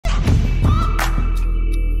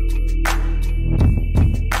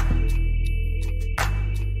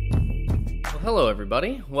Hello,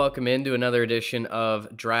 everybody. Welcome into another edition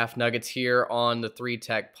of Draft Nuggets here on the 3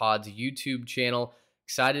 Tech Pods YouTube channel.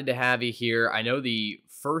 Excited to have you here. I know the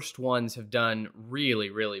first ones have done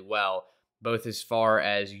really well, both as far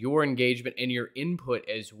as your engagement and your input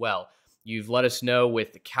as well. You've let us know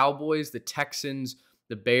with the Cowboys, the Texans,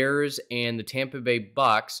 the Bears, and the Tampa Bay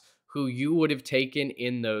Bucks who you would have taken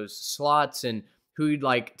in those slots and who you'd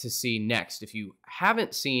like to see next. If you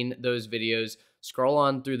haven't seen those videos, scroll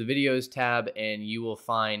on through the videos tab and you will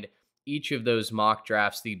find each of those mock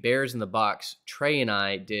drafts. The Bears and the Bucks, Trey and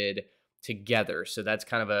I did together. So that's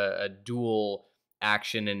kind of a dual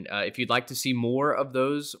action. And if you'd like to see more of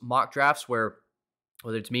those mock drafts where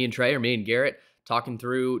whether it's me and Trey or me and Garrett talking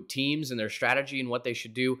through teams and their strategy and what they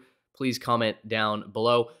should do, please comment down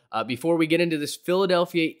below. Before we get into this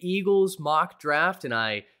Philadelphia Eagles mock draft and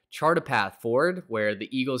I chart a path forward where the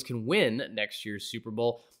Eagles can win next year's Super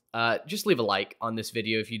Bowl, just leave a like on this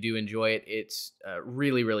video if you do enjoy it. It's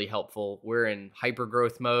really helpful. We're in hyper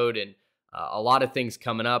growth mode and a lot of things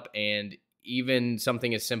coming up, and even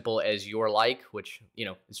something as simple as your like, which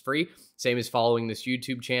is free, same as following this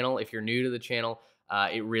YouTube channel. If you're new to the channel,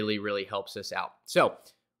 it really helps us out. So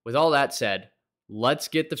with all that said, let's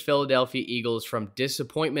get the Philadelphia Eagles from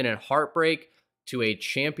disappointment and heartbreak to a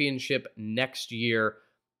championship next year.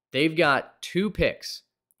 They've got 2 picks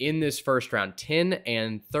in this first round, 10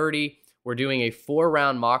 and 30. We're doing a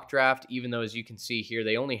 4-round mock draft, even though, as you can see here,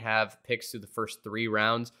 they only have picks through the first 3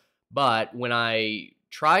 rounds. But when I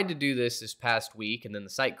tried to do this past week and then the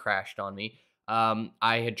site crashed on me,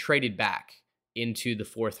 I had traded back into the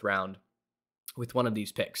 4th round with one of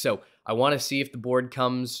these picks. So I want to see if the board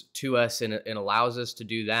comes to us and allows us to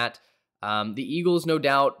do that. The Eagles, no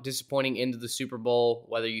doubt, disappointing into the Super Bowl,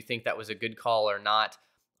 whether you think that was a good call or not.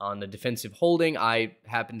 On the defensive holding, I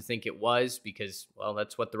happen to think it was because, well,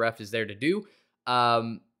 that's what the ref is there to do.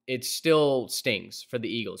 It still stings for the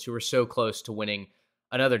Eagles, who were so close to winning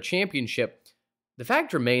another championship. The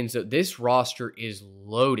fact remains that this roster is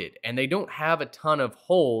loaded, and they don't have a ton of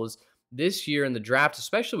holes this year in the draft,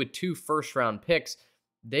 especially with 2 first-round picks.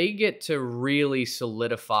 They get to really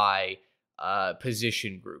solidify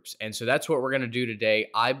position groups, and so that's what we're going to do today.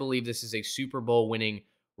 I believe this is a Super Bowl winning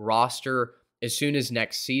roster as soon as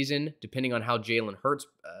next season, depending on how Jalen Hurts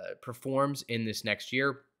performs in this next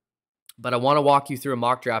year. But I want to walk you through a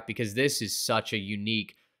mock draft because this is such a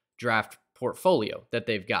unique draft portfolio that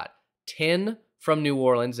they've got. 10 from New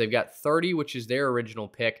Orleans. They've got 30, which is their original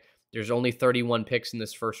pick. There's only 31 picks in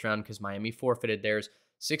this first round because Miami forfeited theirs.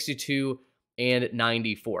 62 and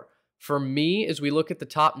 94. For me, as we look at the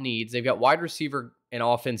top needs, they've got wide receiver and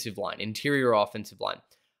offensive line, interior offensive line.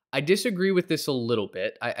 I disagree with this a little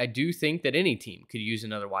bit. I do think that any team could use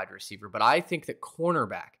another wide receiver, but I think that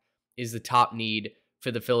cornerback is the top need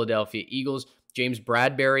for the Philadelphia Eagles. James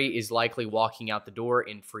Bradberry is likely walking out the door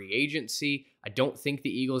in free agency. I don't think the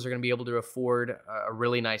Eagles are going to be able to afford a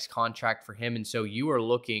really nice contract for him, and so you are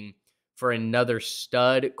looking for another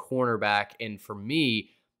stud cornerback, and for me,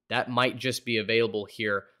 that might just be available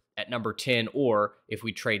here at number 10, or if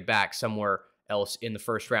we trade back somewhere else in the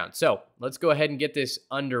first round. So let's go ahead and get this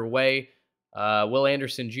underway. Will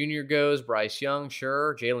Anderson Jr. goes, Bryce Young,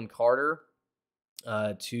 sure, Jalen Carter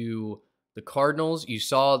to the Cardinals. You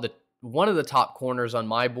saw that one of the top corners on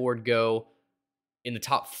my board go in the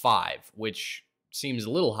top 5, which seems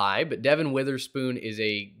a little high, but Devin Witherspoon is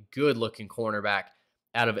a good-looking cornerback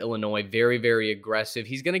out of Illinois, very aggressive.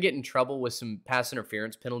 He's going to get in trouble with some pass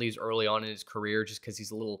interference penalties early on in his career just because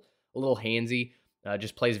he's a little handsy.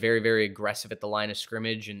 Just plays very aggressive at the line of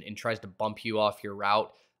scrimmage and tries to bump you off your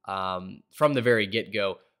route from the very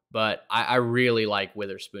get-go. But I really like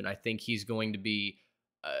Witherspoon. I think he's going to be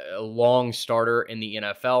a long starter in the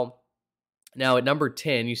NFL. Now, at number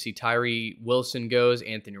 10, you see Tyree Wilson goes,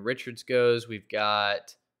 Anthony Richards goes. We've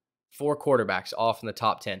got 4 quarterbacks off in the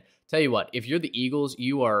top 10. Tell you what, if you're the Eagles,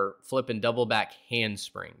 you are flipping double-back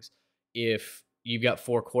handsprings if you've got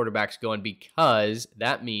 4 quarterbacks going, because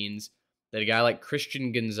that means that a guy like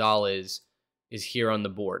Christian Gonzalez is here on the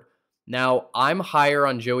board. Now, I'm higher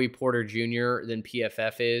on Joey Porter Jr. than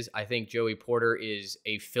PFF is. I think Joey Porter is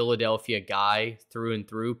a Philadelphia guy through and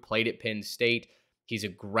through, played at Penn State. He's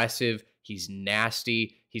aggressive. He's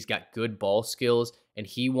nasty. He's got good ball skills, and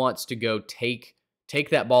he wants to go take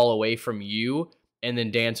that ball away from you and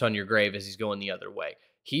then dance on your grave as he's going the other way.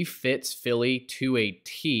 He fits Philly to a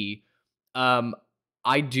T.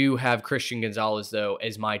 I do have Christian Gonzalez, though,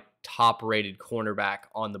 as my top-rated cornerback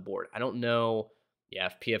on the board. I don't know,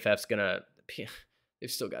 if PFF's gonna.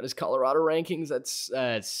 They've still got his Colorado rankings.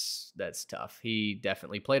 That's tough. He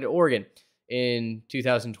definitely played at Oregon in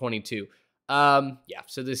 2022. So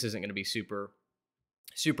this isn't going to be super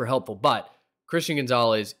helpful. But Christian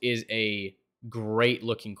Gonzalez is a great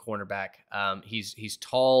looking cornerback. He's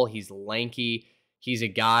tall, he's lanky, he's a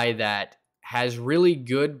guy that has really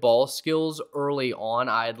good ball skills early on.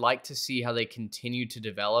 I'd like to see how they continue to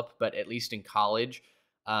develop, but at least in college,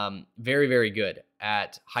 very, very good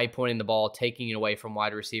at high pointing the ball, taking it away from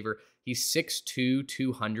wide receiver. He's 6'2",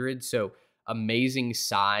 200, so amazing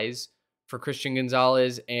size for Christian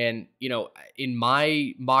Gonzalez. And, in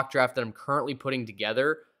my mock draft that I'm currently putting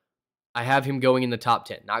together, I have him going in the top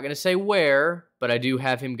 10. Not going to say where, but I do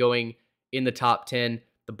have him going in the top 10.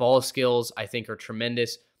 The ball skills, I think, are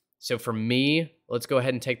tremendous. So for me, let's go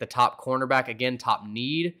ahead and take the top cornerback. Again, top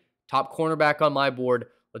need, top cornerback on my board.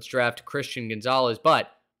 Let's draft Christian Gonzalez.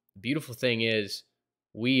 But the beautiful thing is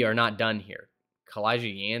we are not done here.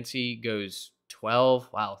 Kalijah Yancey goes 12.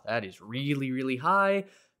 Wow, that is really, really high.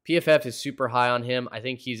 PFF is super high on him. I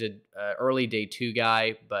think he's a early day 2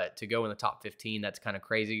 guy, but to go in the top 15, that's kind of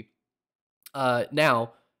crazy.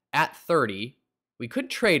 Now, at 30, we could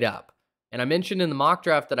trade up. And I mentioned in the mock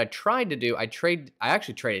draft that I tried to do, I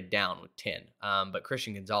actually traded down with 10, but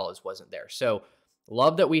Christian Gonzalez wasn't there. So,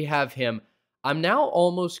 love that we have him. I'm now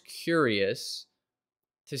almost curious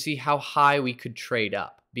to see how high we could trade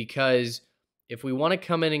up, because if we want to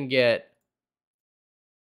come in and get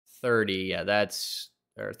 30,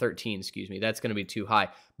 or 13, excuse me, that's going to be too high.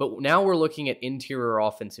 But now we're looking at interior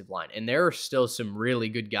offensive line, and there are still some really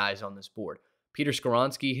good guys on this board. Peter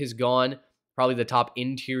Skoronski has gone, probably the top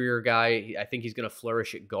interior guy. I think he's going to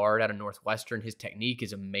flourish at guard out of Northwestern. His technique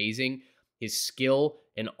is amazing. His skill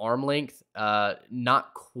and arm length,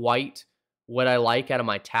 not quite what I like out of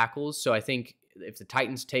my tackles. So I think if the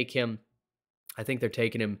Titans take him, I think they're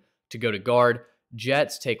taking him to go to guard.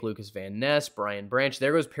 Jets take Lucas Van Ness, Brian Branch.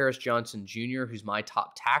 There goes Paris Johnson Jr., who's my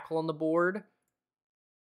top tackle on the board.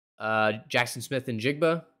 Jackson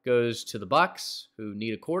Smith-Njigba goes to the Bucks, who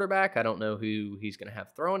need a quarterback. I don't know who he's going to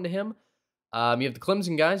have thrown to him. You have the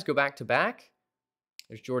Clemson guys go back to back.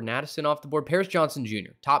 There's Jordan Addison off the board. Paris Johnson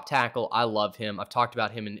Jr., top tackle. I love him. I've talked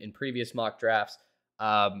about him in previous mock drafts.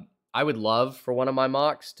 I would love for one of my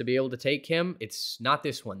mocks to be able to take him. It's not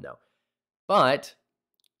this one, though. But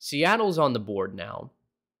Seattle's on the board now.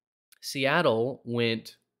 Seattle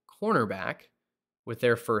went cornerback with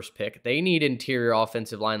their first pick. They need interior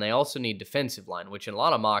offensive line. They also need defensive line, which in a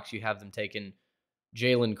lot of mocks, you have them taking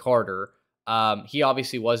Jalen Carter. He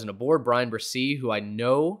obviously wasn't aboard. Brian Bresee, who I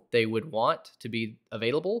know they would want to be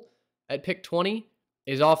available at pick 20,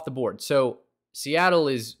 is off the board. So Seattle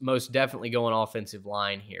is most definitely going offensive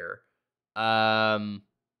line here. Let's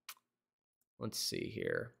see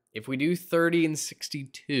here. If we do 30 and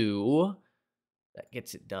 62, that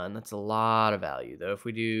gets it done. That's a lot of value, though. If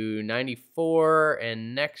we do 94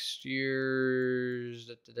 and next year's...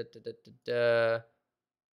 if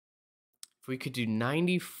we could do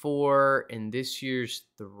 94 and this year's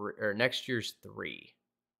 3, or next year's 3,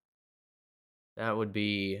 that would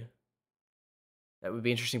be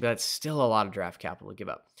interesting, but that's still a lot of draft capital to give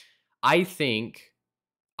up. I think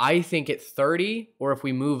at 30, or if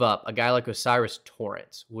we move up, a guy like O'Cyrus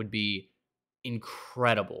Torrence would be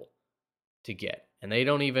incredible to get. And they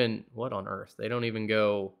don't even, what on earth? They don't even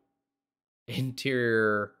go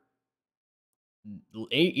interior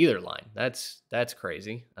either line. That's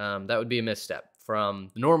crazy. That would be a misstep from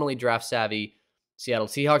the normally draft savvy Seattle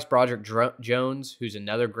Seahawks. Broderick Jones, who's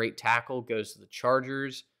another great tackle, goes to the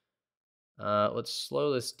Chargers. Let's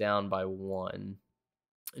slow this down by 1,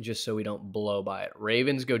 just so we don't blow by it.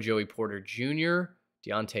 Ravens go Joey Porter Jr.,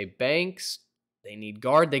 Deonte Banks. They need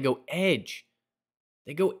guard. They go edge.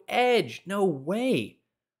 No way.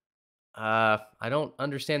 I don't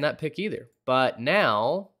understand that pick either. But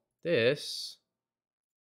now this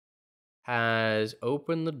has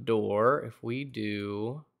opened the door. If we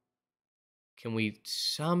do, can we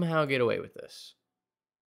somehow get away with this?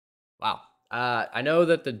 Wow. I know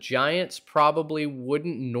that the Giants probably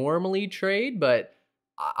wouldn't normally trade, but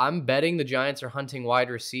I'm betting the Giants are hunting wide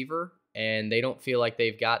receiver, and they don't feel like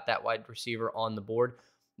they've got that wide receiver on the board.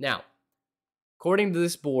 Now, according to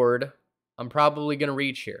this board, I'm probably going to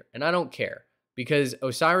reach here, and I don't care, because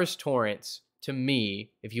O'Cyrus Torrence, to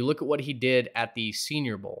me, if you look at what he did at the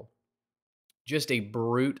Senior Bowl, just a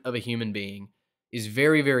brute of a human being, is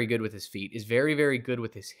very, very good with his feet, is very, very good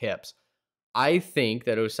with his hips. I think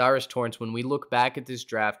that O'Cyrus Torrence, when we look back at this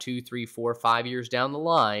draft 2, 3, 4, 5 years down the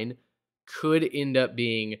line, could end up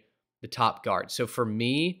being the top guard. So for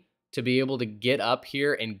me to be able to get up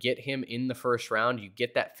here and get him in the first round, you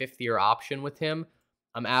get that 5th-year option with him.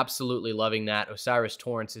 I'm absolutely loving that. O'Cyrus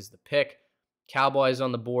Torrence is the pick. Cowboys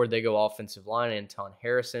on the board. They go offensive line. Anton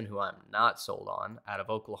Harrison, who I'm not sold on, out of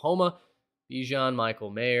Oklahoma. Bijan,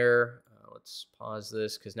 Michael Mayer. let's pause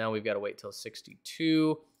this because now we've got to wait till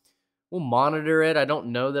 62. We'll monitor it. I don't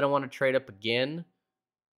know that I want to trade up again.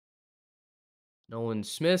 Nolan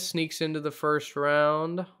Smith sneaks into the first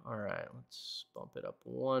round. All right, let's bump it up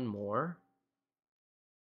one more.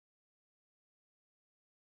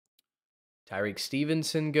 Tyreek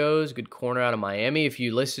Stevenson goes. Good corner out of Miami. If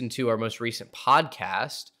you listen to our most recent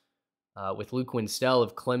podcast with Luke Winstell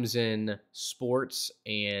of Clemson Sports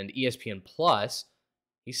and ESPN Plus,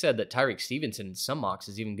 he said that Tyreek Stevenson in some mocks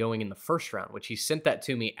is even going in the first round, which he sent that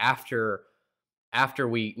to me after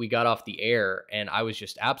we got off the air, and I was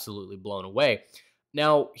just absolutely blown away.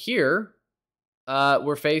 Now, here,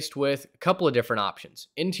 we're faced with a couple of different options.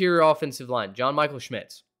 Interior offensive line, John Michael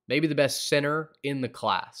Schmitz, maybe the best center in the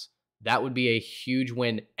class. That would be a huge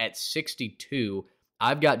win at 62.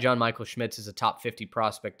 I've got John Michael Schmitz as a top 50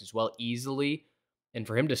 prospect as well, easily. And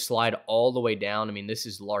for him to slide all the way down, I mean, this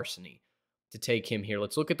is larceny to take him here.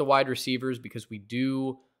 Let's look at the wide receivers because we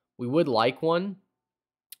would like one.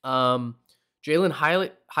 Jalen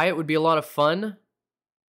Hyatt would be a lot of fun.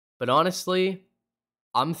 But honestly,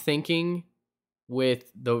 I'm thinking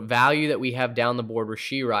with the value that we have down the board,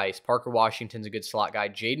 Rashee Rice, Parker Washington's a good slot guy.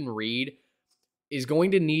 Jaden Reed is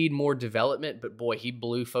going to need more development, but boy, he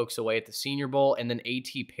blew folks away at the Senior Bowl. And then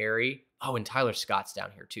A.T. Perry. Oh, and Tyler Scott's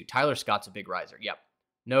down here too. Tyler Scott's a big riser. Yep.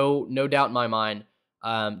 No doubt in my mind.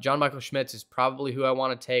 John Michael Schmitz is probably who I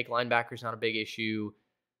want to take. Linebacker's not a big issue.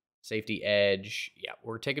 Safety edge. Yeah,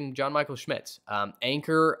 we're taking John Michael Schmitz.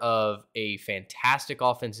 Anchor of a fantastic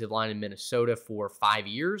offensive line in Minnesota for 5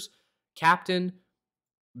 years. Captain,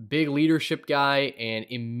 big leadership guy, and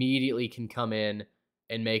immediately can come in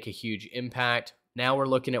and make a huge impact. Now we're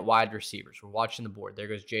looking at wide receivers. We're watching the board. There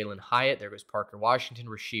goes Jalen Hyatt. There goes Parker Washington,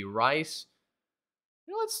 Rashee Rice.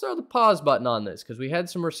 Let's throw the pause button on this because we had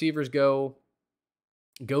some receivers go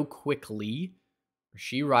quickly.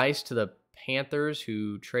 Rashee Rice to the Panthers,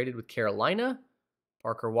 who traded with Carolina.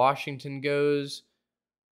 Parker Washington goes.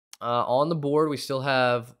 On the board, we still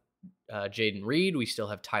have Jaden Reed. We still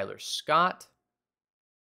have Tyler Scott.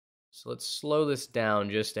 So let's slow this down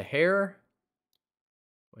just a hair.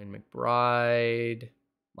 Wayne McBride.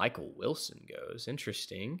 Michael Wilson goes.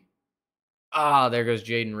 Interesting. There goes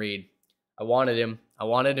Jaden Reed. I wanted him. I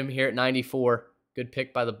wanted him here at 94. Good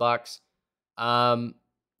pick by the Bucs.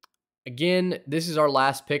 Again, this is our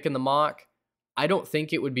last pick in the mock. I don't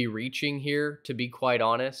think it would be reaching here, to be quite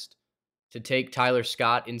honest, to take Tyler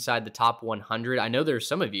Scott inside the top 100. I know there's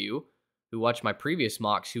some of you who watch my previous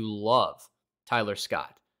mocks who love Tyler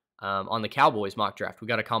Scott. On the Cowboys mock draft, we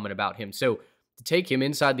got a comment about him. So to take him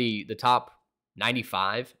inside the top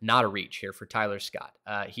 95, not a reach here for Tyler Scott.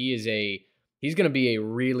 He's going to be a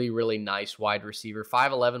really, really nice wide receiver.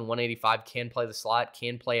 5'11", 185, can play the slot,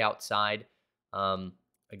 can play outside.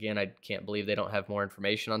 Again, I can't believe they don't have more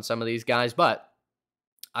information on some of these guys, but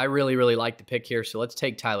I really, really like the pick here. So let's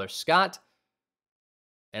take Tyler Scott.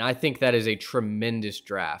 And I think that is a tremendous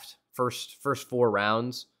draft. First 4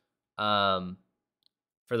 rounds for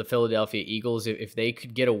the Philadelphia Eagles. If they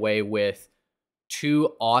could get away with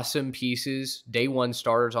 2 awesome pieces, day 1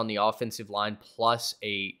 starters on the offensive line, plus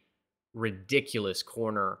a ridiculous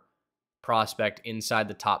corner prospect inside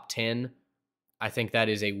the top 10, I think that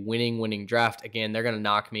is a winning draft. Again, they're going to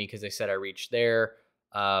knock me because they said I reached there.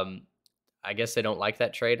 I guess they don't like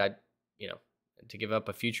that trade. To give up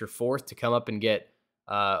a future 4th to come up and get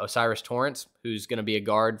Osiris Torrance, who's going to be a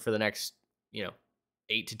guard for the next,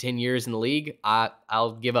 8 to 10 years in the league.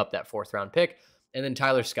 I'll give up that 4th round pick. And then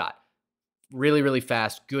Tyler Scott, really, really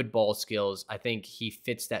fast, good ball skills. I think he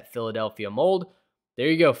fits that Philadelphia mold. There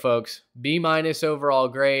you go, folks. B- overall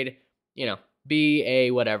grade. B,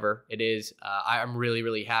 A, whatever it is. I'm really,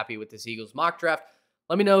 really happy with this Eagles mock draft.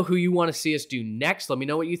 Let me know who you want to see us do next. Let me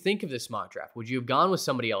know what you think of this mock draft. Would you have gone with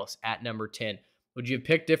somebody else at number 10? Would you have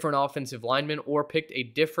picked different offensive linemen or picked a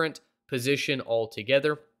different position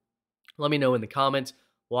altogether? Let me know in the comments.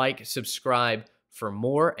 Like, subscribe for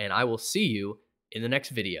more, and I will see you in the next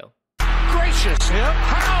video. Gracious,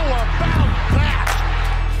 how about